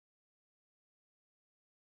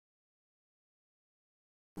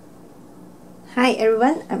Hi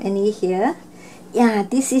everyone, I'm Annie here. Yeah,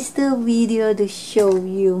 this is the video to show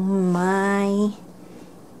you my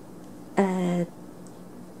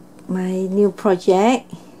new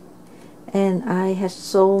project, and I had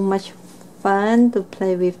so much fun to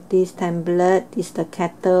play with this template. This is the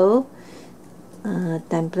Kettle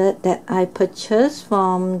template that I purchased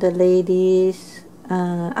from the ladies.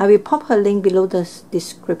 I will pop her link below the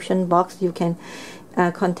description box. You can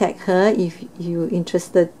contact her if you're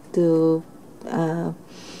interested to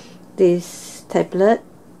this template,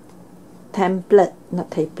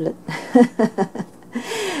 not tablet.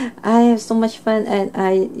 I have so much fun,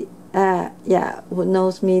 and yeah, who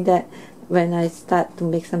knows me that when I start to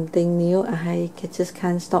make something new, I just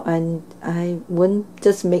can't stop, and I won't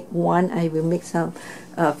just make one. I will make a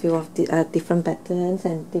few of the different patterns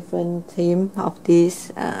and different theme of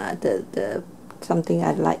this the something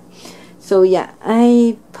I like. So yeah,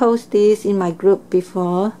 I post this in my group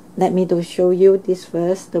before. Let me to show you this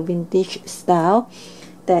first, the vintage style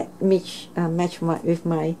that match with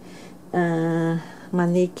my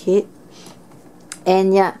money kit.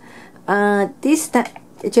 And yeah,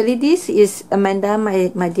 actually this is Amanda,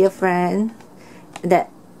 my dear friend,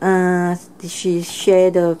 that she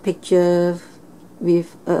shared the picture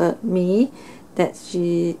with me, that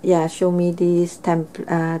she showed me this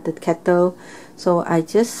the Kettle. So I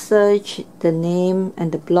just searched the name,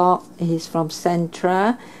 and the blog is from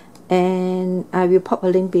Sandra, and I will pop a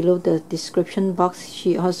link below the description box.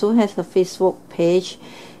 She also has a Facebook page.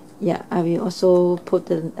 Yeah, I will also put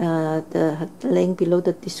the link below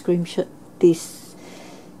the description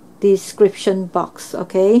box.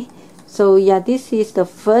 Okay, so yeah, this is the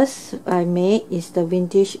first I made, is the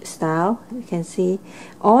vintage style. You can see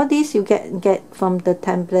all this you get from the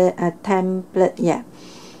template, yeah,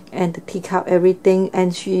 and the teacup, everything.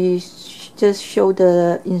 And she just showed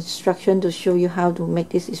the instruction to show you how to make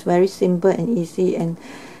this. It's very simple and easy, and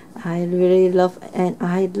I really love, and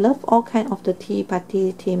I love all kind of the tea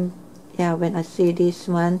party theme. Yeah, when I see this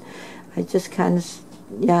one, I just can't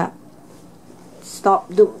stop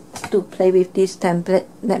to play with this template.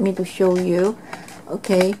 Let me to show you.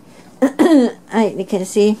 Okay, you can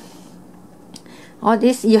see all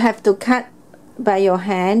this you have to cut by your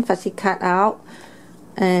hand, firstly cut out,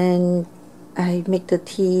 and I make the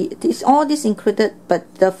tea. All this included, but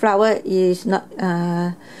the flower is not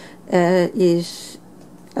is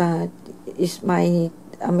my,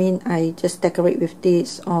 I just decorate with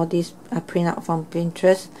this. All this I print out from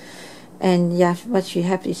Pinterest. And yeah, what she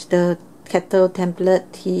have is the Kettle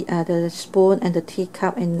template, the spoon and the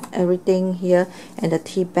teacup and everything here, and the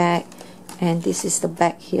tea bag, and this is the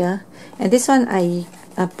bag here. And this one I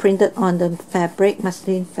printed on the fabric,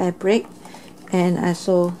 muslin fabric, and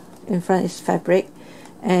also in front is fabric,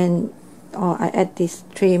 and I add this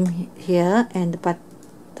trim here, and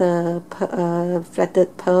the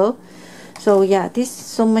flatted pearl. So yeah, this is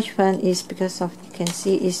so much fun is because of, you can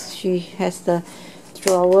see is she has the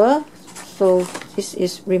drawer, so this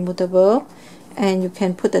is removable, and you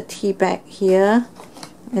can put the tea bag here,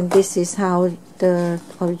 and this is how the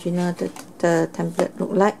original the template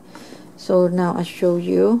look like. So now I show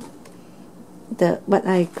you what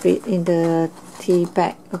I create in the tea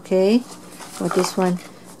bag. Okay, for this one,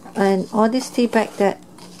 and all this tea bag that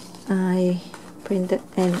I printed,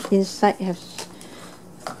 and inside has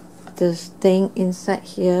this thing inside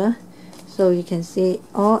here. So you can see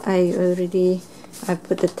all I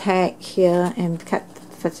put the tag here, and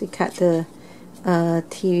firstly cut the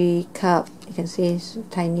tea cup. You can see it's a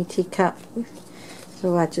tiny tea cup,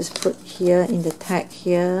 so I just put here in the tag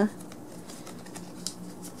here.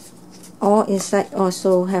 All inside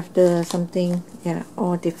also have the something, yeah,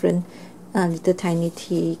 all different little tiny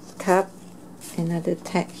tea cup. Another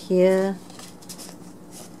tag here.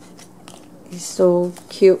 It's so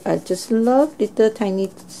cute. I just love little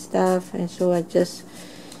tiny stuff, and so I just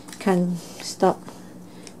can't stop.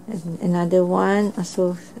 And another one,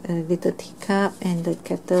 also a little teacup, and the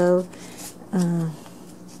Kettle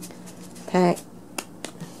tag.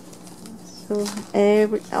 So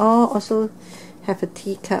all also have a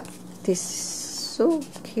teacup. This is so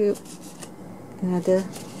cute. Another,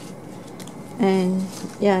 and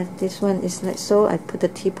yeah, this one is like so. I put the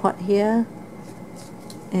teapot here,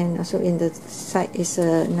 and also in the side is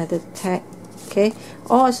another tag. Okay,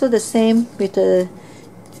 also the same with the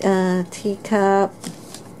teacup,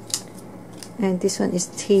 and this one is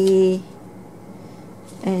tea.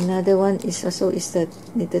 Another one is also the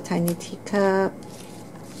little tiny teacup,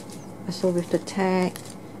 also with the tag.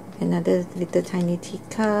 Another little tiny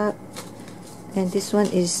teacup, and this one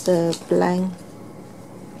is the blank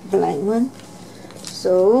one.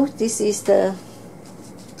 So this is the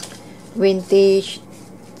vintage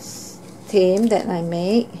theme that I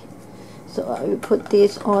make. So I will put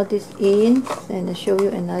all this in, and I'll show you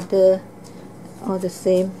another, all the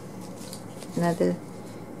same, another,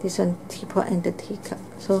 this one teapot and the teacup.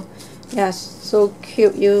 So yeah, so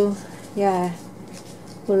cute. You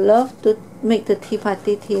would love to make the tea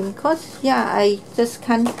party theme, cause yeah, I just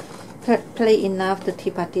can't play enough the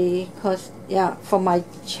tea party, cause yeah, for my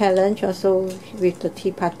challenge also with the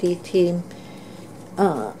tea party theme.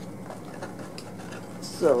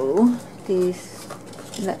 So this,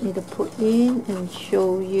 let me to put in and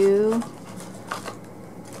show you.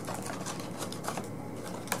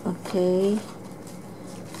 Okay,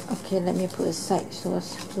 let me put aside, so I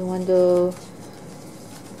don't want the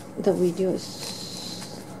video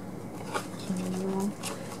is long.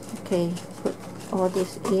 Okay, put all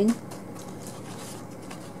this in.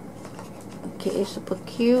 Okay, it's super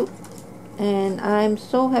cute, and I'm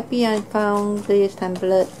so happy I found this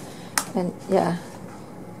template. And yeah,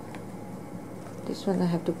 this one I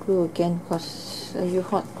have to glue again, because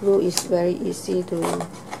hot glue is very easy to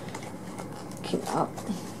keep up.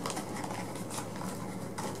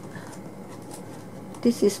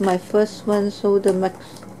 This is my first one, so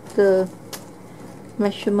the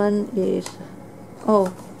measurement is,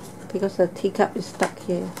 oh, because the teacup is stuck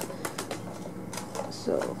here.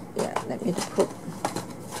 So yeah, let me put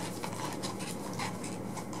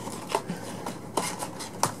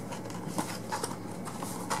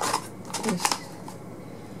this.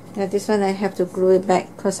 Yeah, this one I have to glue it back,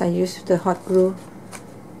 because I used the hot glue.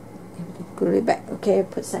 I have to glue it back. Okay,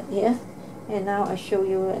 put that here. And now I show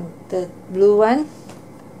you the blue one.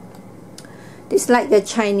 It's like the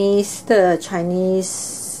Chinese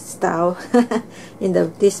style in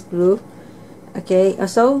this blue. Okay,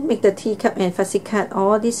 also make the teacup and fussy cut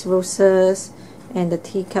all these roses and the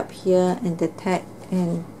teacup here and the tag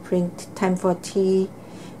and print time for tea.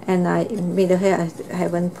 And I middle here I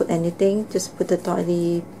haven't put anything, just put the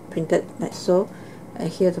doily printed like so.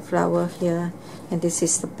 Here the flower here, and this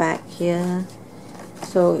is the back here.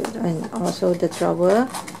 So, and also the drawer.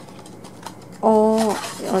 Or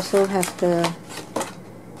also have the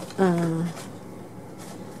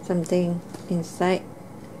something inside.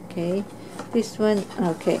 Okay, this one.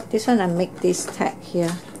 Okay, this one I make this tag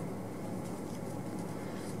here.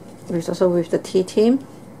 It's also with the tea theme,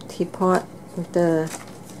 teapot with the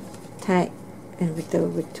tag, and with the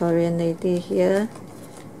Victorian lady here.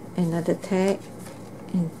 Another tag,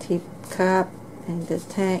 and teacup, and the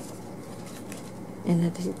tag,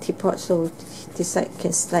 and the teapot. So this side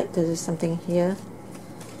can slide to something here.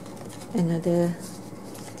 Another,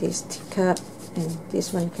 this teacup, and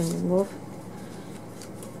this one can remove.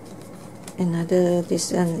 Another,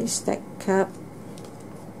 this one is that cup.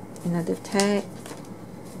 Another tag,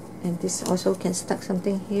 and this also can stuck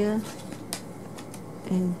something here.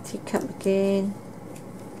 And teacup again.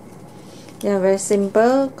 Yeah, very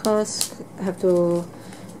simple, cause I have to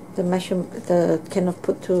cannot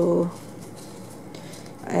put to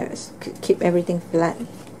keep everything flat.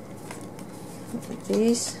 Like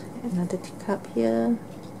this, another teacup here,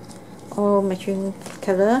 all matching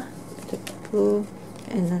color, the blue,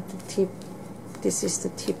 and this is the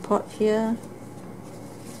teapot here,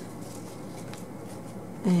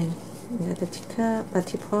 and another teacup, a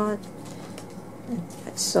teapot, and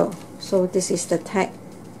so this is the tag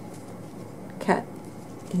cut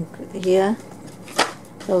in here.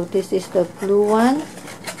 So this is the blue one.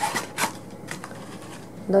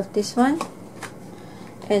 Love this one.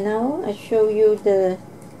 And now I show you the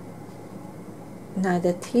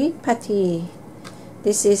tea party.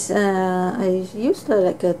 This is I used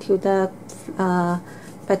like a Tilda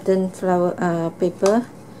pattern flower paper.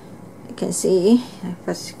 You can see I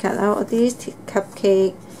first cut out this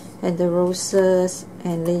cupcake and the roses,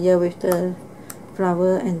 and layer with the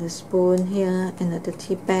flower and the spoon here, and the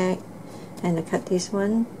tea bag, and I cut this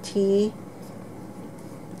one tea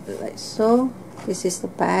like so. This is the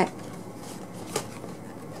bag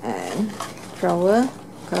and flower,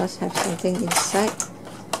 because have something inside.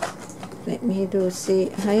 Let me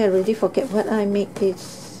see. I already forget what I make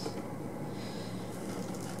this.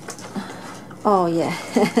 Oh yeah,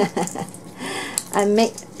 I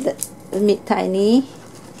make the mid tiny.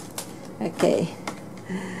 Okay,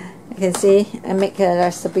 you can see I make a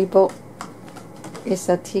recipe book. It's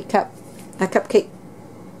a teacup, a cupcake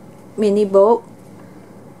mini book.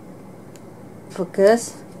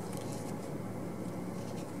 Focus.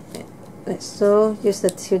 Like so, use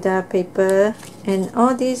the Tilda paper, and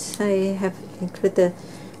all this I have included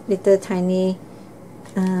little tiny.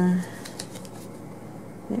 Let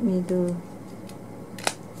me do.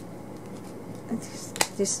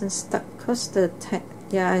 This one stuck cause the tag.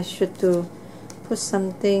 Yeah, I should do put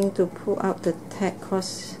something to pull out the tag,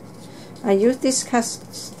 cause I use this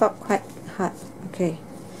cardstock quite hard. Okay,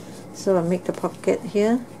 so I make the pocket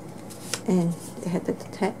here, and they had the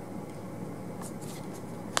tag,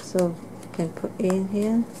 so you can put in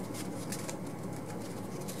here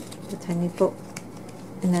the tiny book.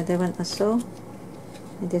 Another one also,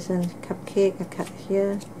 and this one cupcake I cut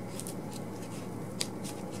here,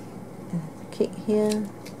 and cake here.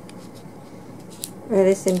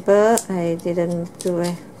 Very simple. I didn't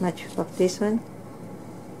do much of this one.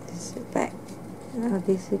 This is the back. Now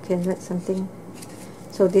this you can write something.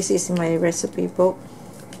 So this is my recipe book,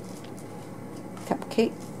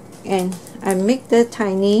 cupcake, and I make the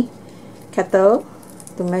tiny kettle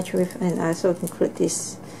to match with, and I also include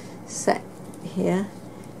this set here,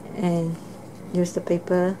 and use the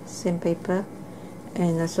paper, same paper,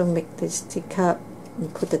 and also make this teacup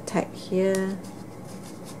and put the tag here,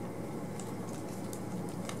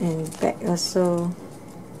 and back also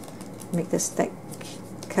make the stack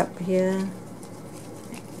cup here.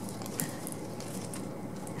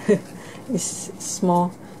 It's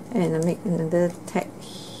small, and I make another tag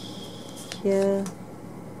here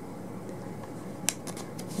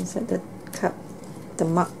inside the cup, the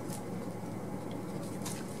mug.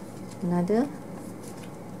 Another,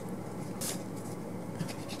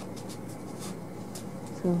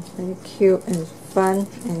 so very cute and fun,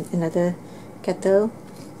 and another kettle.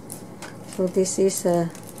 So this is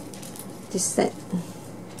this set,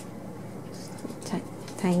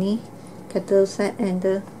 tiny kettle set, and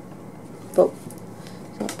the book.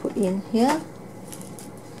 So I put in here.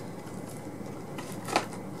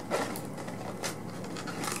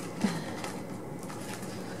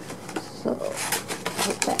 So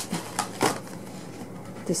put that.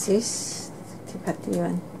 This is the party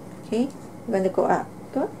one. Okay, you want to go up?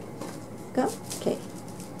 Go, go. Okay.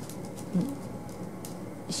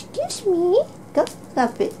 Excuse me. Go,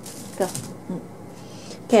 stop it. Go.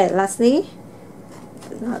 Okay. Lastly,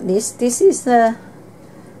 but not least, this is a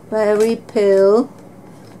very pale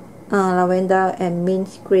lavender and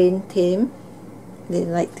mint green theme. They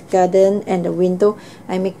like the garden and the window.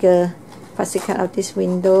 I make a fussy cut out this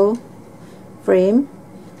window frame,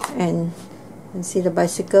 and see the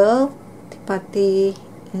bicycle, the party,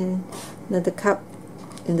 and another cup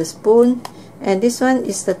and the spoon. And this one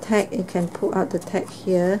is the tag. You can pull out the tag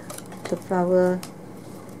here, the flower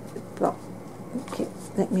block. Okay,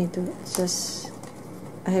 let me do it. Just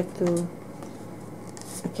I have to.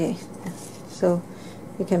 Okay, so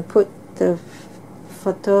you can put the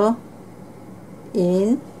photo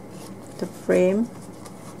in the frame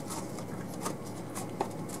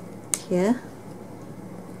here,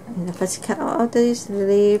 and if I cut out this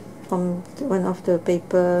leaf from one of the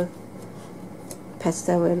paper,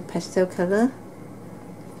 pastel, very pastel color,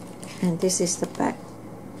 and this is the back.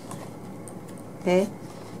 Okay,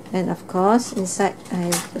 and of course inside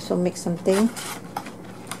I also make something,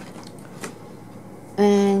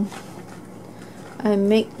 and I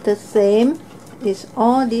make the same. It's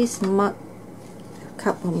all this mug,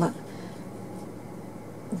 cup of mug.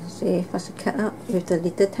 See, first cut out with the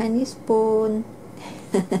little tiny spoon.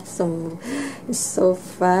 So it's so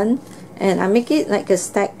fun, and I make it like a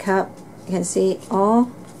stack cup. You can see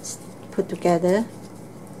all put together.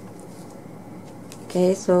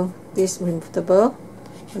 Okay, so this removable,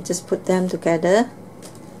 I just put them together,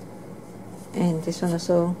 and this one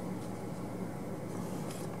also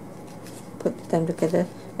put them together.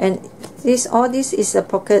 And this, all this is a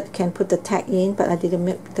pocket, can put the tag in, but I didn't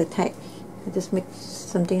make the tag. I just make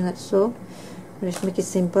something like so. I just make it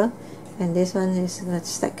simple. And this one is like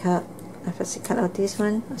stack up. I first cut out this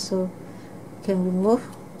one, also can remove,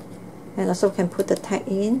 and also can put the tag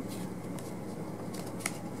in.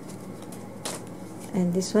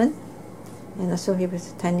 And this one, and also here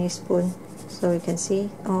is a tiny spoon, so you can see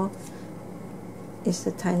all is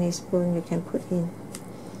the tiny spoon you can put in.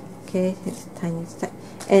 Okay, it's a tiny stack.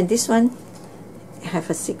 And this one have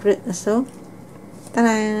a secret also.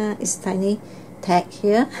 Ta-da! It's tiny tag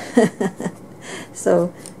here.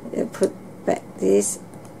 So you put back this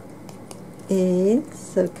in,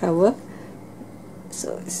 so cover.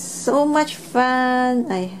 So it's so much fun.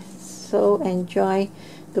 I so enjoy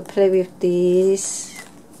to play with this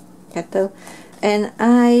kettle, and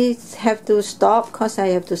I have to stop because I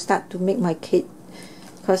have to start to make my kit,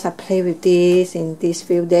 because I play with this in these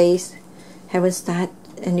few days. Haven't started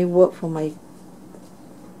any work for my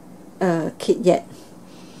kit yet.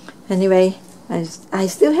 Anyway, I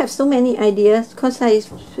still have so many ideas, because I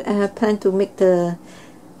plan to make the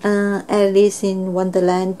Alice in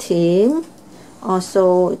Wonderland theme.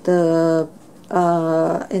 Also the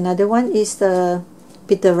another one is the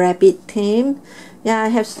Peter Rabbit theme. Yeah, I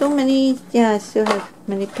have so many. Yeah, I still have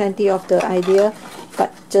plenty of the idea, but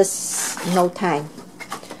just no time.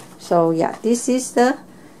 So yeah, this is the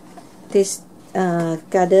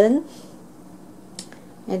garden,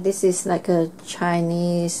 and this is like a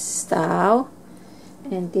Chinese style,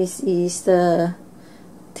 and this is the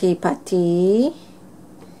tea party,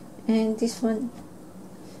 and this one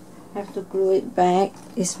I have to glue it back.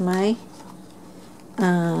 Is my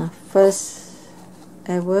first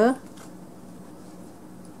ever.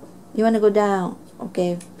 You want to go down?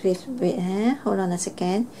 Okay, please wait. Hold on a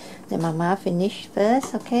second. Let Mama finish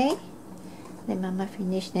first. Okay, let Mama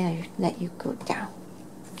finish, then I let you go down.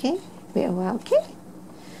 Okay, wait a while. Okay,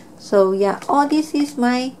 so yeah, all this is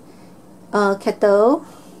my kettle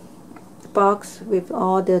box with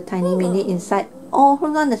all the tiny mini inside. Oh,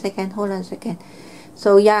 hold on a second.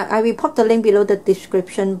 So yeah, I will pop the link below the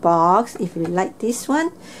description box if you like this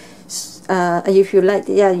one. If you like,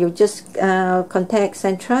 yeah, you just contact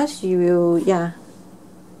Sandra. You will, yeah.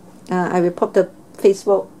 I will pop the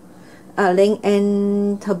Facebook link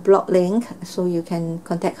and her blog link, so you can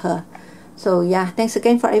contact her. So yeah, thanks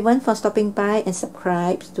again for everyone for stopping by, and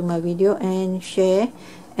subscribe to my video and share.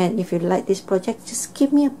 And if you like this project, just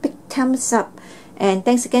give me a big thumbs up. And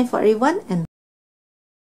thanks again for everyone, and